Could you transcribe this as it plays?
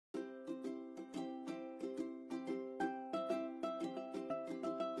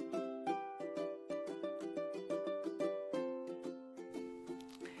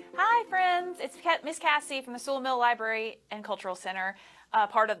friends. It's Miss Cassie from the Sewell Mill Library and Cultural Center,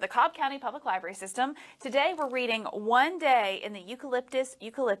 part of the Cobb County Public Library system. Today we're reading One Day in the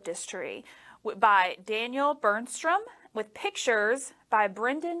Eucalyptus Tree by Daniel Bernstrom with pictures by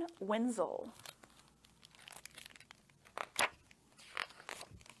Brendan Wenzel.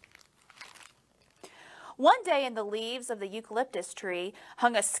 One day in the leaves of the eucalyptus tree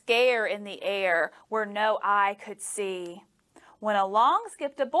hung a scare in the air where no eye could see, when along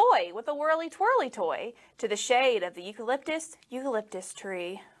skipped a boy with a whirly-twirly toy to the shade of the eucalyptus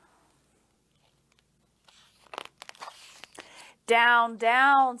tree. Down,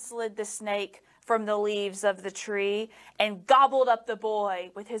 down slid the snake from the leaves of the tree and gobbled up the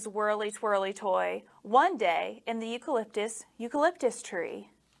boy with his whirly-twirly toy, one day in the eucalyptus tree.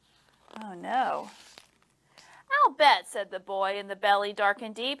 Oh no. "I'll bet," said the boy in the belly dark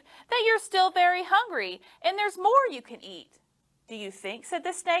and deep, "that you're still very hungry, and there's more you can eat." "Do you think," said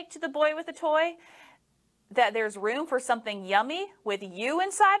the snake to the boy with the toy, "that there's room for something yummy with you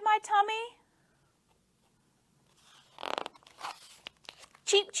inside my tummy?"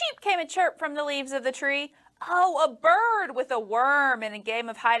 Cheep, cheep came a chirp from the leaves of the tree. Oh, a bird with a worm in a game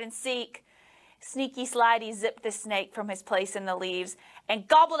of hide and seek. Sneaky Slidey zipped the snake from his place in the leaves and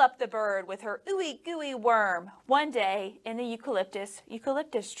gobbled up the bird with her ooey gooey worm, one day in the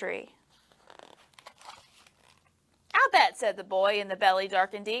eucalyptus tree. "I'll bet," said the boy in the belly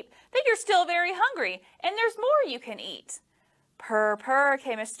dark and deep, "that you're still very hungry, and there's more you can eat." Purr, purr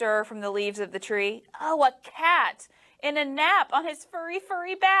came a stir from the leaves of the tree. Oh, a cat in a nap on his furry,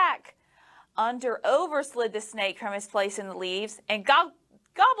 furry back. Over slid the snake from his place in the leaves and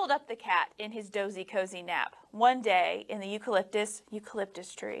gobbled up the cat in his dozy cozy nap, one day in the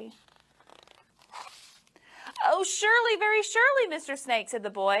eucalyptus tree. "Oh, surely, very surely, Mr. Snake," said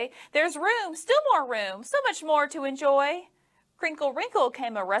the boy. "There's room, still more room, so much more to enjoy." Crinkle, wrinkle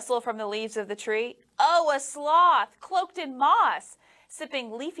came a rustle from the leaves of the tree. Oh, a sloth, cloaked in moss,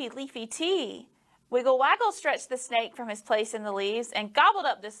 sipping leafy, leafy tea. Wiggle, waggle stretched the snake from his place in the leaves and gobbled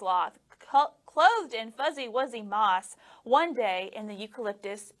up the sloth, clothed in fuzzy, wuzzy moss, one day in the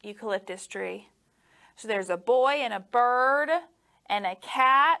eucalyptus tree. So there's a boy and a bird and a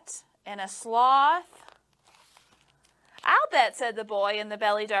cat and a sloth. "I'll bet," said the boy in the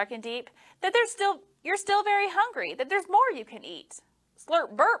belly dark and deep, "that you're still very hungry, that there's more you can eat."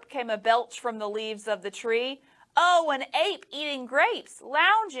 Slurp burp came a belch from the leaves of the tree. Oh, an ape eating grapes,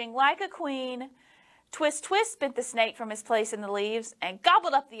 lounging like a queen. Twist, twist bent the snake from his place in the leaves and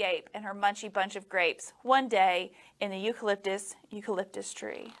gobbled up the ape and her munchy bunch of grapes, one day in the eucalyptus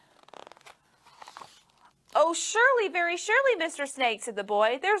tree. "Oh, surely, very surely, Mr. Snake," said the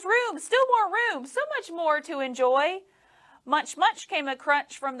boy. "There's room, still more room, so much more to enjoy." Munch, munch came a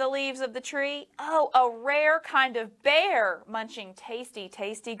crunch from the leaves of the tree. Oh, a rare kind of bear munching tasty,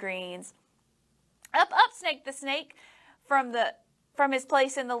 tasty greens. Up, up snaked the snake from his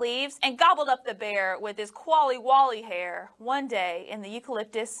place in the leaves and gobbled up the bear with his qually-wally hair, one day in the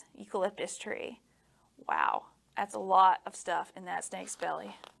eucalyptus tree. Wow, that's a lot of stuff in that snake's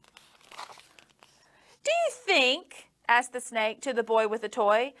belly. "Do you think," asked the snake to the boy with the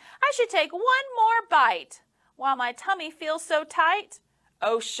toy, "I should take one more bite while my tummy feels so tight?"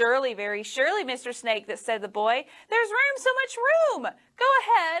 "Oh, surely, very surely, Mr. Snake," said the boy. "There's room, so much room. Go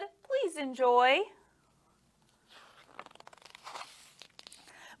ahead, please enjoy."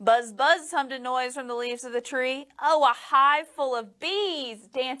 Buzz, buzz hummed a noise from the leaves of the tree. Oh, a hive full of bees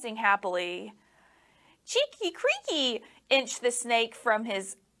dancing happily. Cheeky, creaky inched the snake from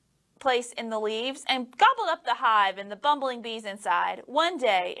his place in the leaves and gobbled up the hive and the bumbling bees inside, one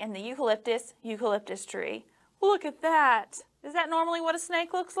day in the eucalyptus tree. Look at that. Is that normally what a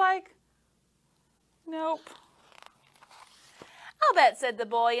snake looks like? Nope. "I'll bet," said the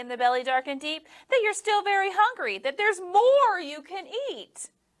boy in the belly dark and deep, "that you're still very hungry, that there's more you can eat."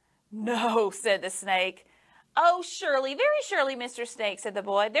 "No," said the snake. "Oh, surely, very surely, Mr. Snake," said the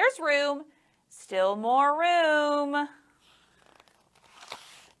boy. "There's room, still more room."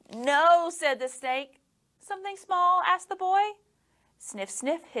 "No," said the snake. "Something small?" asked the boy. Sniff,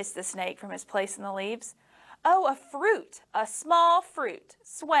 sniff hissed the snake from his place in the leaves. Oh, a fruit, a small fruit,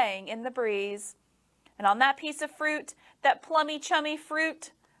 swaying in the breeze. And on that piece of fruit, that plummy, chummy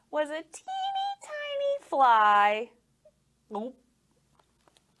fruit, was a teeny, tiny fly. Oop.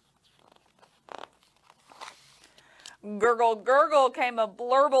 Gurgle, gurgle came a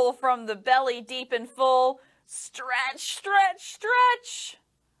blurble from the belly deep and full. Stretch, stretch, stretch.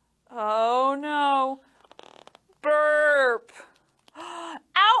 Oh no. Burp.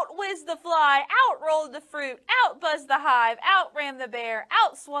 Out went whizzed the fly, out rolled the fruit, out buzzed the hive, out ran the bear,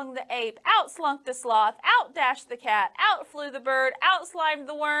 out swung the ape, out slunk the sloth, out dashed the cat, out flew the bird, out slimed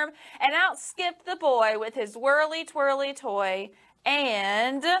the worm, and out skipped the boy with his whirly-twirly toy.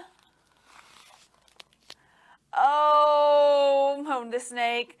 And... oh, moaned the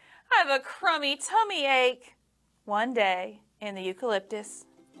snake, I have a crummy tummy ache. One day in the eucalyptus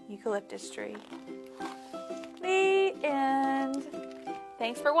tree. The end.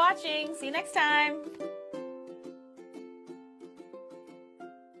 Thanks for watching. See you next time.